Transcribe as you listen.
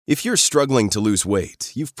If you're struggling to lose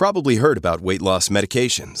weight, you've probably heard about weight loss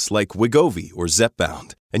medications like Wegovy or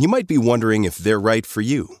Zepbound, and you might be wondering if they're right for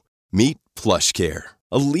you. Meet PlushCare,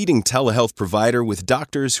 a leading telehealth provider with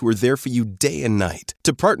doctors who are there for you day and night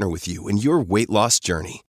to partner with you in your weight loss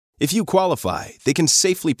journey. If you qualify, they can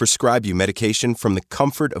safely prescribe you medication from the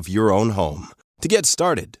comfort of your own home. To get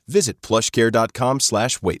started, visit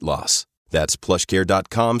plushcare.com/weight-loss. That's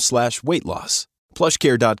plushcare.com/weight-loss.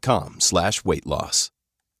 plushcare.com/weight-loss.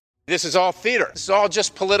 This is all theater. This is all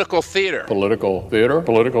just political theater. Political theater.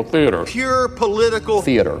 Political theater. Pure political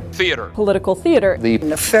theater. Theater. Political theater. The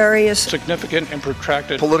nefarious, significant and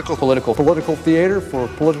protracted political theater for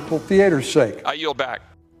political theater's sake. I yield back.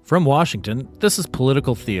 From Washington, this is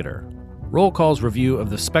Political Theater, Roll Call's review of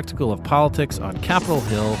the spectacle of politics on Capitol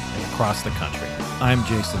Hill and across the country. I'm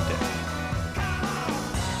Jason Dick.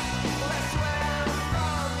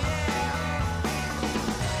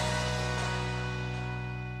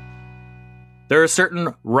 There are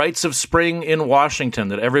certain rites of spring in Washington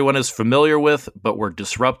that everyone is familiar with, but were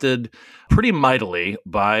disrupted pretty mightily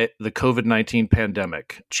by the COVID-19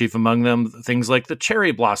 pandemic. Chief among them, things like the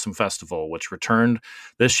Cherry Blossom Festival, which returned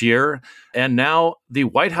this year, and now the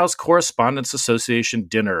White House Correspondents Association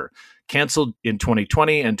dinner, canceled in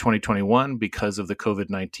 2020 and 2021 because of the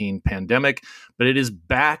COVID-19 pandemic, but it is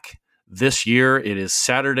back this year. It is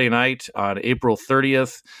Saturday night on April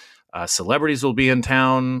 30th. Celebrities will be in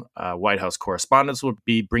town. White House correspondents will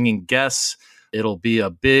be bringing guests. It'll be a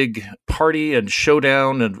big party and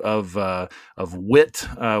showdown of wit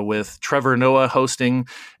with Trevor Noah hosting,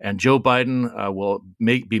 and Joe Biden will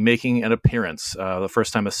be making an appearance. The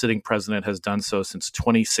first time a sitting president has done so since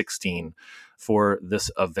 2016 for this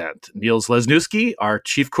event. Niels Lesniewski, our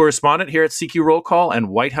chief correspondent here at CQ Roll Call and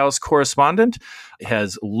White House correspondent,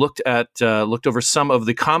 has looked over some of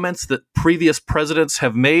the comments that previous presidents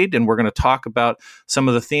have made, and we're going to talk about some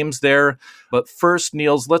of the themes there. But first,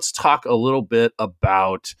 Niels, let's talk a little bit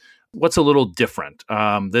about what's a little different.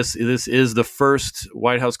 This is the first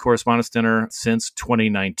White House Correspondents' Dinner since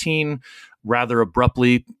 2019, rather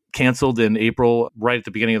abruptly canceled in April, right at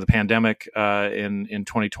the beginning of the pandemic in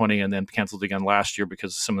 2020, and then canceled again last year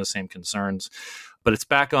because of some of the same concerns. But it's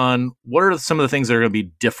back on. What are some of the things that are going to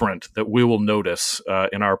be different that we will notice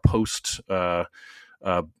in our post? We're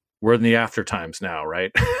in the after times now,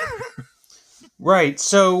 right? Right.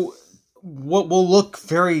 So what will look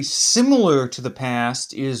very similar to the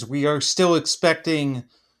past is we are still expecting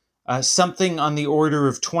something on the order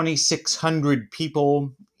of 2,600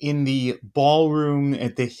 people in the ballroom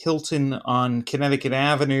at the Hilton on Connecticut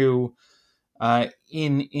Avenue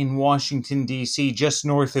in Washington, D.C., just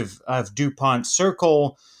north of DuPont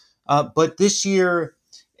Circle. But this year,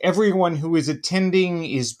 everyone who is attending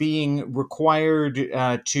is being required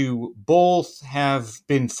to both have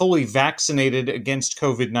been fully vaccinated against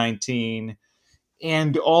COVID-19,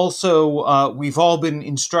 and also we've all been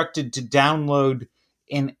instructed to download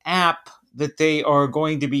an app that they are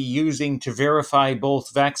going to be using to verify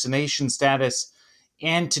both vaccination status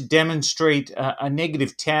and to demonstrate a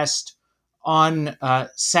negative test on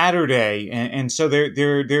Saturday. And so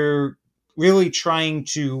they're really trying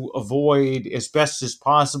to avoid, as best as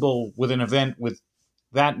possible with an event with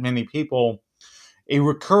that many people, a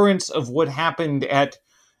recurrence of what happened at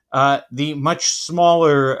the much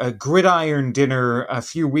smaller Gridiron dinner a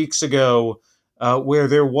few weeks ago, where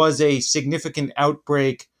there was a significant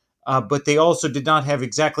outbreak, but they also did not have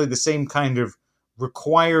exactly the same kind of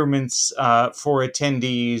requirements for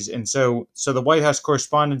attendees. And so the White House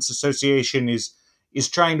Correspondents Association is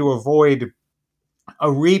trying to avoid a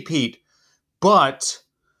repeat. But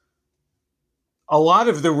a lot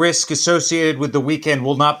of the risk associated with the weekend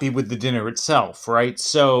will not be with the dinner itself, right?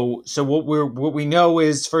 So what we know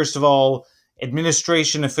is, first of all,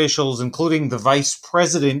 administration officials, including the vice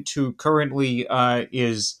president, who currently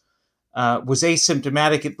was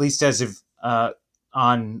asymptomatic, at least as of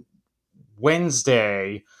on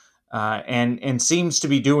Wednesday, and seems to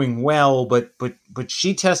be doing well, but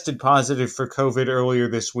she tested positive for COVID earlier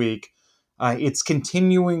this week. It's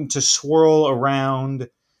continuing to swirl around,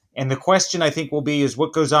 and the question I think will be is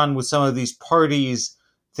what goes on with some of these parties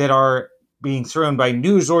that are being thrown by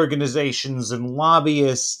news organizations and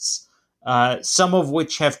lobbyists, some of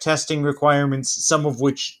which have testing requirements, some of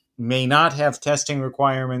which may not have testing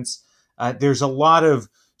requirements. There's a lot of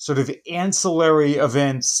sort of ancillary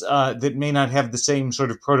events that may not have the same sort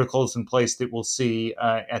of protocols in place that we'll see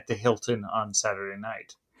at the Hilton on Saturday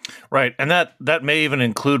night. Right, and that may even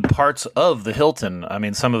include parts of the Hilton. I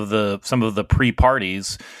mean, some of the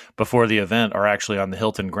pre-parties before the event are actually on the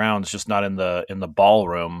Hilton grounds, just not in the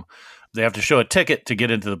ballroom. they have to show a ticket to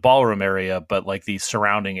get into the ballroom area, but like the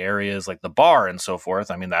surrounding areas, like the bar and so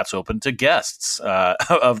forth, I mean, that's open to guests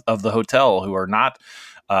of the hotel who are not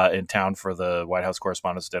in town for the White House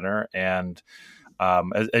Correspondents' Dinner. And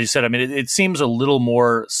as you said, I mean, it seems a little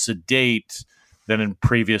more sedate than in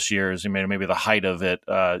previous years. I mean, maybe the height of it,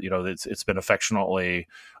 it's been affectionately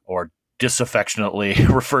or disaffectionately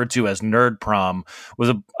referred to as Nerd Prom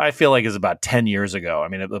I feel like is about 10 years ago. I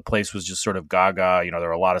mean, the place was just sort of gaga. There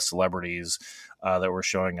were a lot of celebrities that were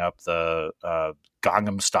showing up. The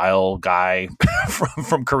Gangnam Style guy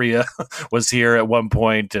from Korea was here at one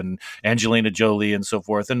point, and Angelina Jolie and so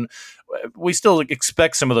forth. And we still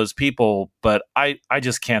expect some of those people, but I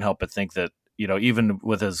just can't help but think that, even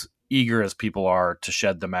with as eager as people are to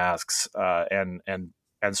shed the masks and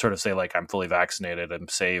sort of say like, I'm fully vaccinated, I'm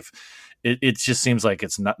safe, it just seems like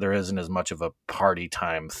there isn't as much of a party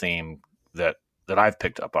time theme that I've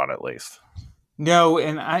picked up on, at least. No,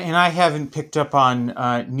 and I haven't picked up on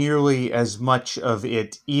nearly as much of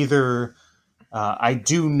it either. I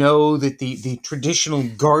do know that the traditional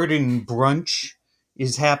garden brunch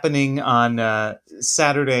is happening on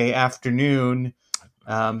Saturday afternoon,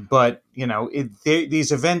 but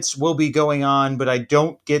these events will be going on. But I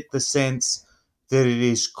don't get the sense that it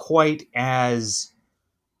is quite as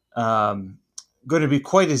going to be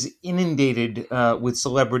quite as inundated with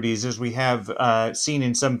celebrities as we have seen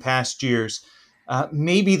in some past years.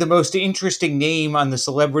 Maybe the most interesting name on the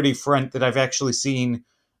celebrity front that I've actually seen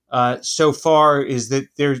so far is that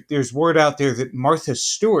there's word out there that Martha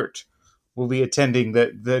Stewart will be attending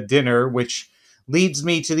the dinner, which leads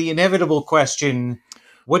me to the inevitable question: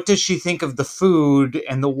 what does she think of the food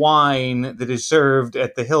and the wine that is served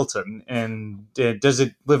at the Hilton, and does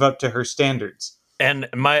it live up to her standards? And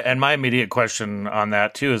my immediate question on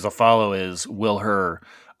that too, as a follow, is will her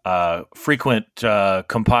frequent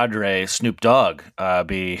compadre Snoop Dogg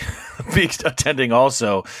be attending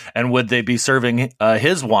also, and would they be serving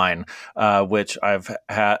his wine, which I've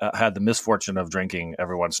had the misfortune of drinking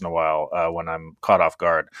every once in a while when I'm caught off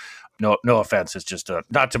guard. No offense, it's just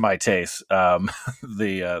not to my taste.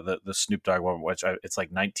 The Snoop Dogg one, which it's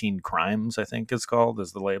like 19 Crimes, I think is called,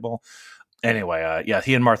 is the label. Anyway,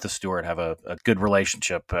 he and Martha Stewart have a good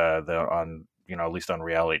relationship on, at least on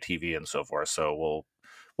reality TV and so forth. So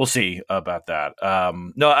we'll see about that.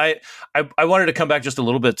 No, I wanted to come back just a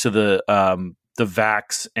little bit to the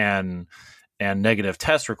vax and negative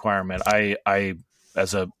test requirement. I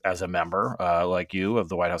as a member like you of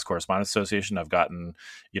the White House Correspondents Association, I've gotten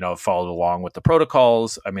followed along with the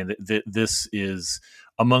protocols. I mean, this is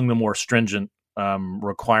among the more stringent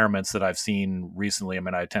requirements that I've seen recently. I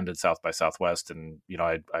mean, I attended South by Southwest, and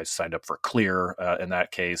I signed up for Clear in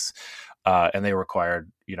that case, and they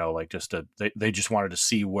required they just wanted to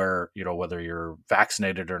see where whether you're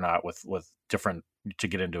vaccinated or not with different to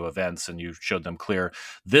get into events, and you showed them Clear.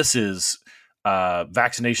 This is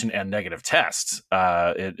vaccination and negative tests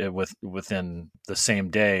within the same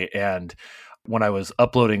day. And when I was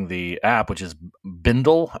uploading the app, which is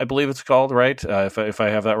Bindle, I believe it's called, right? If I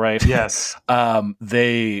have that right. Yes.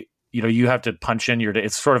 You have to punch in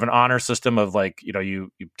it's sort of an honor system of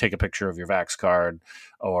you take a picture of your Vax card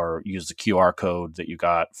or use the QR code that you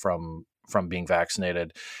got from being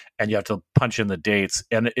vaccinated, and you have to punch in the dates.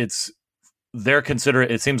 And it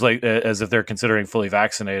seems like as if they're considering fully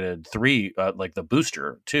vaccinated 3, like the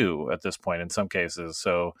booster 2 at this point in some cases.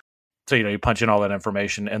 So you punch in all that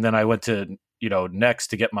information, and then I went to next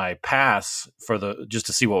to get my pass just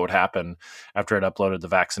to see what would happen after I'd uploaded the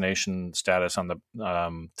vaccination status on the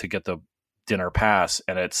to get the dinner pass,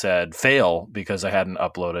 and it said fail because I hadn't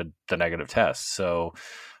uploaded the negative test. So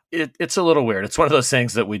it's a little weird. It's one of those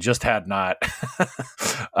things that we just had not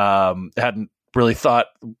hadn't really thought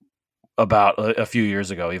about a few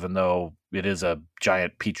years ago, even though it is a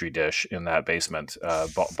giant petri dish in that basement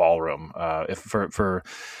ballroom. If for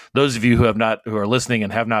those of you who are listening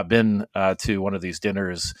and have not been to one of these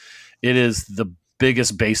dinners, it is the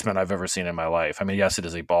biggest basement I've ever seen in my life. I mean, yes, it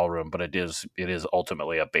is a ballroom, but it is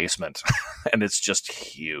ultimately a basement, and it's just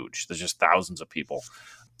huge. There's just thousands of people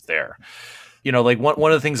there.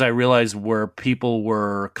 One of the things I realized where people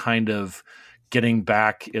were kind of getting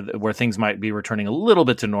back, where things might be returning a little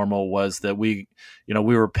bit to normal, was that we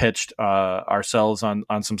were pitched ourselves on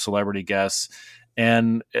some celebrity guests,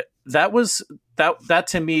 and that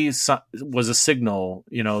to me was a signal,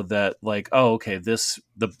 that okay,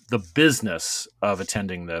 the business of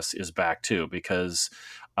attending this is back too, because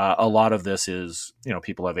a lot of this is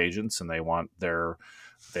people have agents and they want their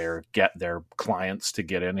clients to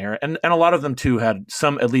get in here, and a lot of them too had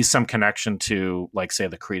at least some connection to, say,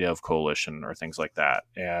 the Creative Coalition or things like that.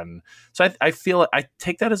 And so I feel I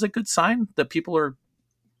take that as a good sign that people are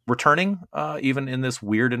returning, even in this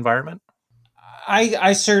weird environment?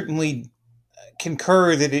 I certainly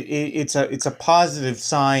concur that it's a positive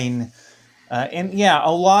sign, and yeah,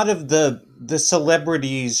 a lot of the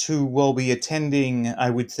celebrities who will be attending, I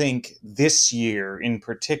would think this year in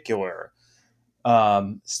particular.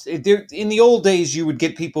 In the old days, you would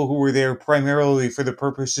get people who were there primarily for the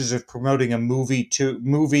purposes of promoting a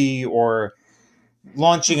movie or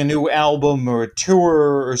launching a new album or a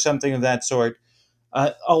tour or something of that sort.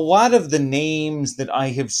 A lot of the names that I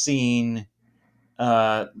have seen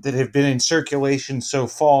that have been in circulation so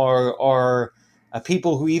far are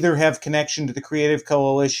people who either have connection to the Creative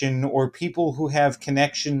Coalition or people who have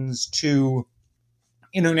connections to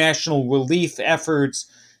international relief efforts,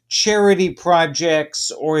 charity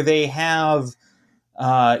projects, or they have,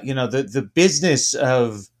 the business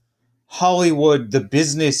of Hollywood, the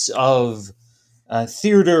business of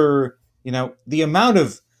theater. The amount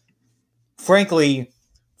of, frankly,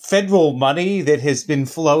 federal money that has been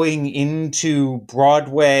flowing into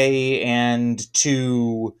Broadway and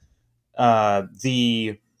to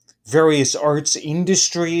the various arts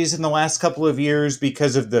industries in the last couple of years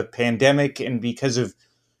because of the pandemic and because of,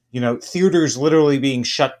 theaters literally being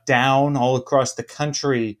shut down all across the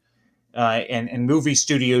country, and movie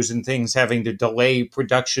studios and things having to delay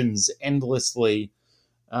productions endlessly,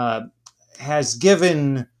 has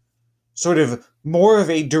given sort of more of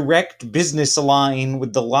a direct business line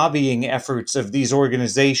with the lobbying efforts of these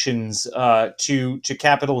organizations to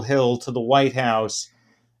Capitol Hill, to the White House.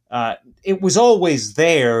 It was always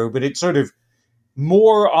there, but it's sort of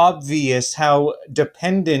more obvious how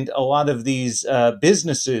dependent a lot of these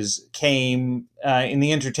businesses in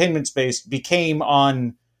the entertainment space became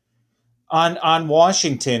on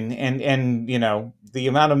Washington, and the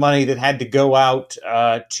amount of money that had to go out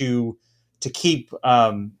to keep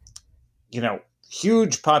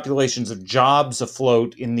huge populations of jobs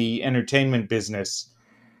afloat in the entertainment business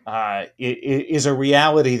is a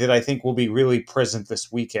reality that I think will be really present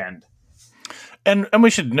this weekend. And we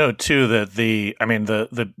should note too that the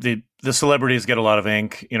celebrities get a lot of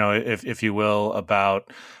ink, if you will,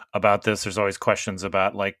 about this. There's always questions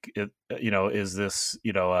about is this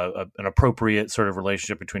an appropriate sort of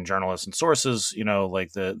relationship between journalists and sources,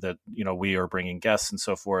 we are bringing guests and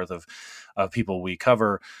so forth of people we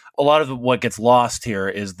cover. A lot of what gets lost here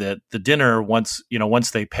is that the dinner, once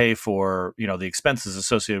they pay for the expenses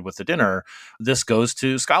associated with the dinner, this goes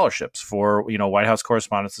to scholarships for White House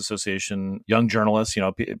Correspondents Association, young journalists,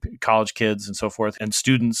 college kids and so forth, and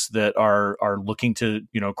students that are looking to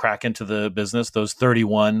crack into the business. Those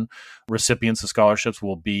 31 recipients of scholarships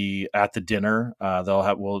will be at the dinner.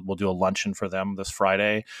 We'll do a luncheon for them this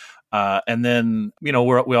Friday. And then, we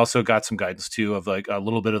also got some guidance too of like a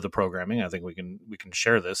little bit of the programming. I think we can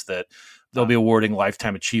share this, that they'll be awarding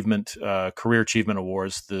lifetime achievement, career achievement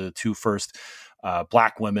awards, the two first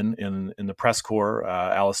Black women in the press corps,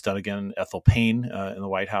 Alice Dunnigan, Ethel Payne in the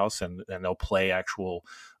White House, and they'll play actual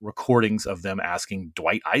recordings of them asking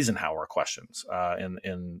Dwight Eisenhower questions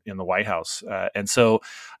in the White House. And so,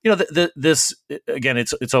 this again,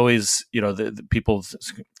 it's always the people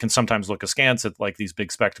can sometimes look askance at like these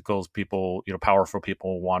big spectacles, people powerful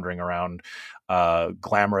people wandering around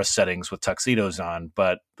glamorous settings with tuxedos on,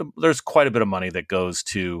 but there's quite a bit of money that goes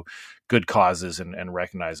to good causes and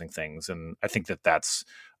recognizing things. And I think that's,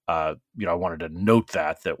 I wanted to note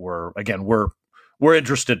that we're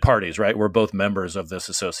interested parties, right? We're both members of this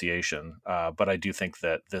association. But I do think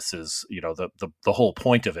that this is, the whole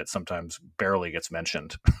point of it sometimes barely gets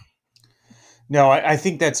mentioned. No, I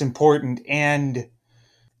think that's important. And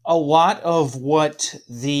a lot of what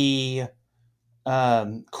the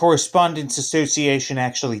Correspondents Association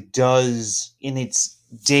actually does in its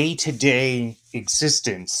day-to-day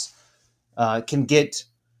existence can get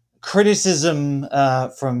criticism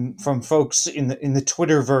from folks in the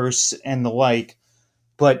Twitterverse and the like,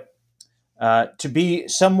 but to be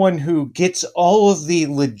someone who gets all of the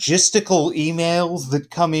logistical emails that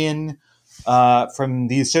come in from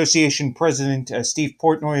the association president, Steve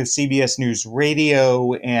Portnoy of CBS News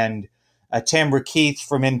Radio, and Tamara Keith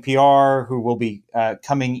from NPR, who will be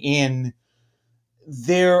coming in,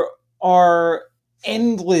 there are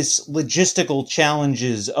endless logistical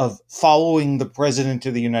challenges of following the president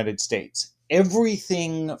of the United States.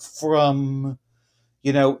 Everything from,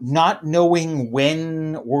 not knowing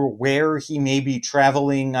when or where he may be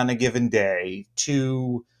traveling on a given day,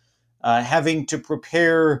 to having to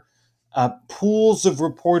prepare pools of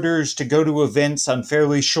reporters to go to events on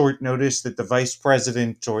fairly short notice that the vice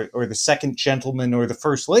president or the second gentleman or the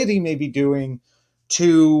first lady may be doing,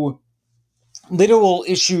 to literal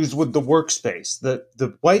issues with the workspace.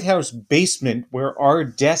 The White House basement, where our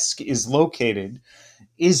desk is located,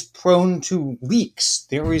 is prone to leaks.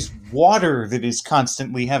 There is water that is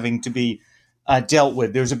constantly having to be dealt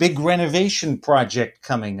with. There's a big renovation project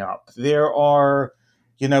coming up. There are,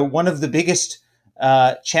 one of the biggest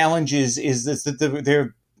challenges is that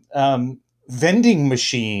their vending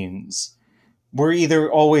machines were either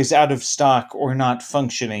always out of stock or not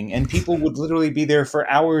functioning, and people would literally be there for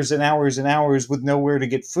hours and hours and hours with nowhere to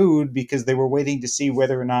get food because they were waiting to see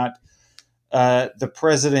whether or not the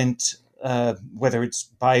president, whether it's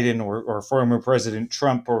Biden or former President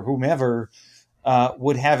Trump or whomever,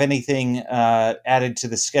 would have anything added to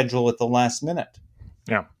the schedule at the last minute.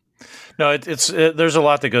 Yeah. No, there's a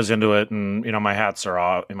lot that goes into it, and my hats are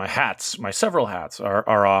off. My several hats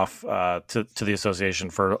are off to the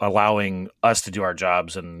association for allowing us to do our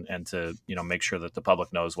jobs and to make sure that the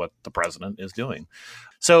public knows what the president is doing.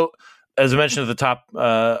 So, as I mentioned at the top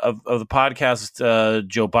of the podcast,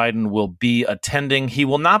 Joe Biden will be attending. He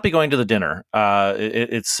will not be going to the dinner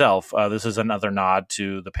itself. This is another nod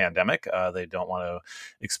to the pandemic. They don't want to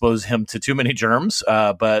expose him to too many germs,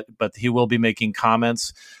 but he will be making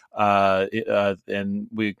comments. And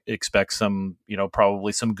we expect some,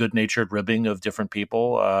 probably some good-natured ribbing of different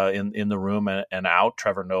people in the room and out.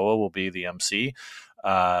 Trevor Noah will be the MC.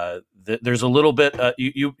 There's a little bit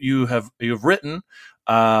you've written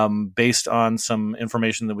based on some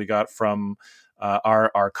information that we got from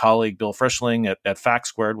our colleague Bill Frischling at Fact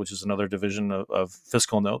Squared, which is another division of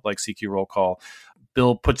Fiscal Note, like CQ Roll Call.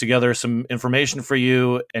 Bill put together some information for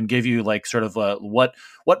you and gave you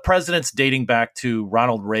what presidents dating back to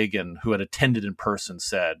Ronald Reagan, who had attended in person,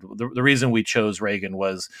 said. The reason we chose Reagan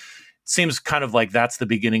was it seems kind of like that's the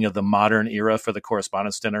beginning of the modern era for the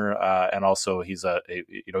Correspondents' Dinner, and also he's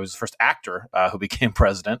he's the first actor who became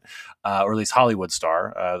president, or at least Hollywood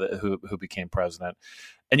star who became president.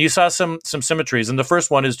 And you saw some symmetries. And the first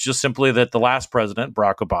one is just simply that the last president,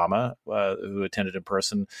 Barack Obama, who attended in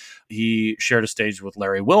person, he shared a stage with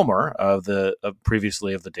Larry Wilmore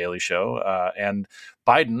previously of The Daily Show. And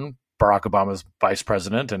Biden, Barack Obama's vice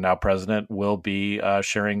president and now president, will be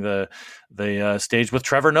sharing the stage with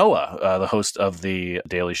Trevor Noah, the host of The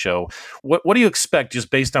Daily Show. What do you expect, just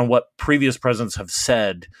based on what previous presidents have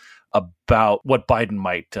said about what Biden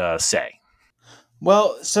might say?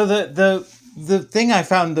 Well, so the thing I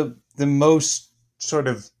found the most sort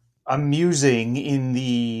of amusing in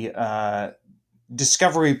the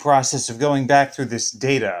discovery process of going back through this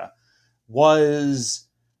data was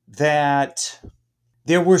that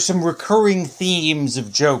there were some recurring themes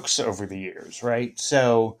of jokes over the years, right?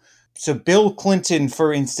 So Bill Clinton,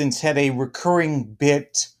 for instance, had a recurring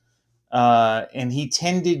bit, and he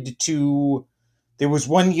tended to. There was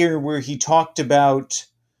one year where he talked about.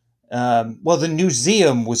 The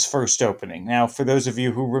Newseum was first opening. Now, for those of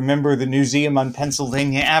you who remember the Newseum on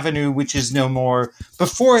Pennsylvania Avenue, which is no more,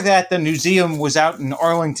 before that, the Newseum was out in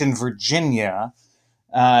Arlington, Virginia,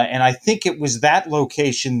 and I think it was that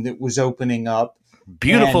location that was opening up.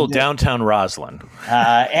 Beautiful downtown Roslyn.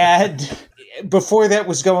 And before that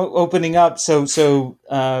was opening up, so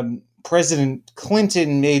President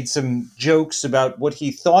Clinton made some jokes about what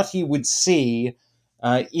he thought he would see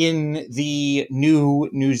in the new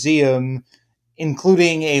Newseum,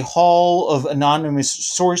 including a hall of anonymous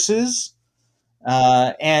sources.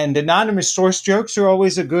 And anonymous source jokes are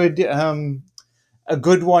always a good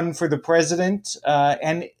one for the president.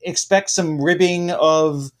 And expect some ribbing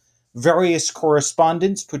of various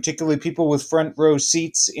correspondents, particularly people with front row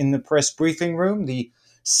seats in the press briefing room, the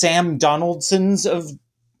Sam Donaldsons of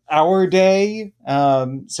our day.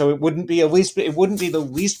 So it wouldn't be the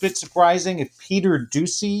least bit surprising if Peter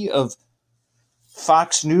Doocy of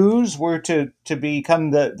Fox News were to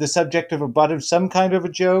become the subject of a butt of some kind of a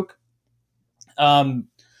joke. The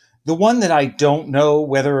one that I don't know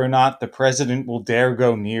whether or not the president will dare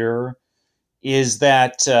go near is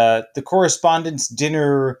that the Correspondents'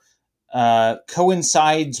 Dinner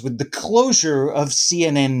coincides with the closure of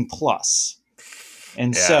CNN Plus.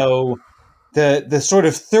 And so the sort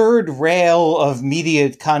of third rail of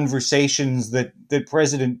media conversations that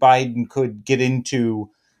President Biden could get into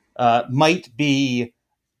might be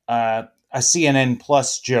a CNN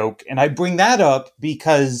Plus joke. And I bring that up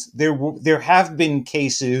because there have been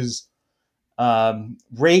cases.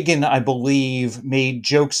 Reagan, I believe, made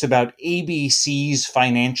jokes about ABC's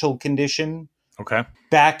financial condition. Okay.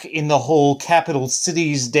 Back in the whole Capital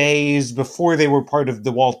Cities days before they were part of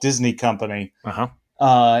the Walt Disney Company. Uh-huh.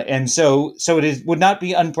 And so would not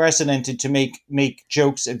be unprecedented to make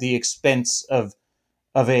jokes at the expense of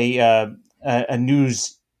a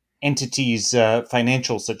news entity's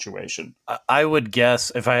financial situation. I would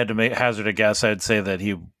guess, if I had to hazard a guess, I'd say that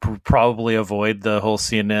he probably avoid the whole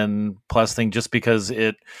CNN Plus thing, just because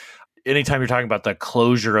anytime you're talking about the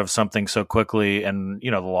closure of something so quickly and,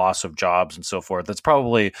 the loss of jobs and so forth, that's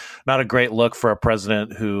probably not a great look for a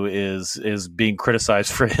president who is being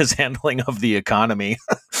criticized for his handling of the economy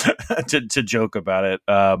to joke about it.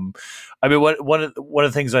 I mean, one of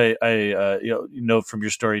the things I note from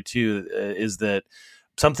your story too is that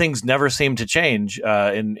some things never seem to change.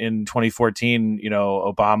 In 2014,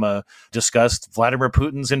 Obama discussed Vladimir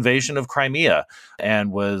Putin's invasion of Crimea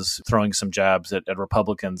and was throwing some jabs at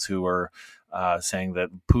Republicans who were saying that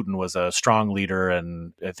Putin was a strong leader.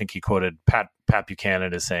 And I think he quoted Pat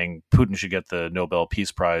Buchanan as saying Putin should get the Nobel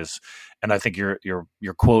Peace Prize. And I think your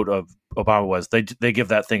quote of Obama was they give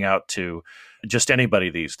that thing out to just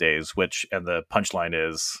anybody these days, and the punchline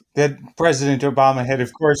is that President Obama had,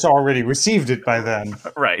 of course, already received it by then.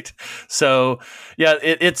 Right. So, yeah,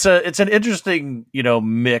 it's an interesting,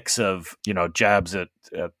 mix of, jabs at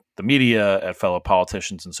the media, at fellow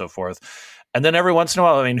politicians and so forth. And then every once in a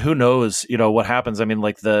while, I mean, who knows, what happens? I mean,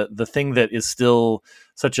 like the thing that is still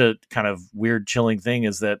such a kind of weird, chilling thing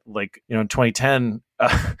is that, like, in 2010,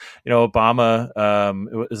 Obama,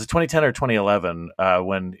 is it 2010 or 2011,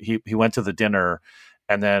 when he went to the dinner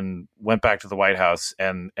and then went back to the White House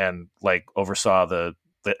and like oversaw the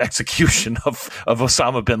execution of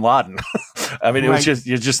Osama bin Laden. I mean, it was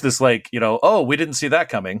just this like, oh, we didn't see that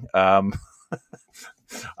coming. I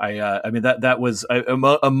mean, that was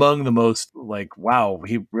among the most like, wow,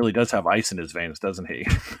 he really does have ice in his veins, doesn't he?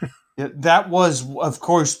 That was, of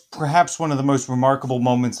course, perhaps one of the most remarkable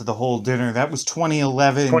moments of the whole dinner. That was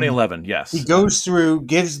 2011. 2011, yes. He goes through,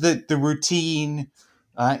 gives the routine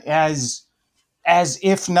as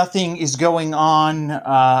if nothing is going on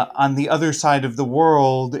the other side of the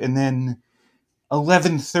world, and then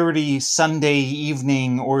 11:30 Sunday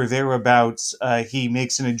evening or thereabouts, he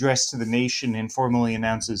makes an address to the nation and formally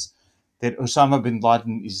announces that Osama bin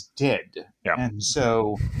Laden is dead. Yeah. And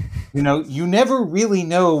so, you never really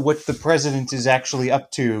know what the president is actually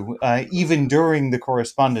up to, even during the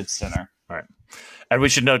Correspondents' Dinner. Right. And we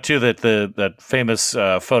should note, too, that that famous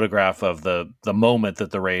photograph of the moment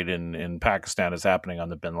that the raid in Pakistan is happening on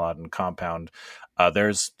the bin Laden compound,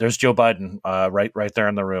 there's Joe Biden right there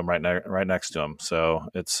in the room, right next to him. So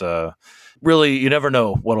it's really, you never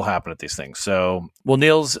know what will happen at these things. So, well,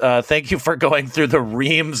 Niels, thank you for going through the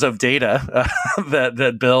reams of data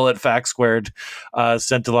that Bill at Fact Squared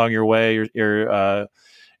sent along your way. Your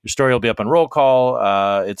story will be up on Roll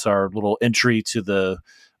Call. It's our little entry to the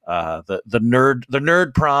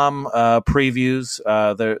nerd prom previews.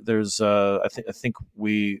 There's I think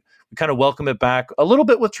we kind of welcome it back a little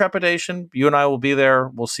bit with trepidation. You and I will be there.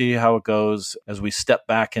 We'll see how it goes as we step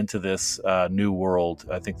back into this new world.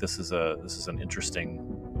 I think this is an interesting,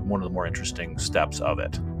 one of the more interesting steps of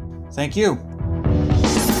it. Thank you.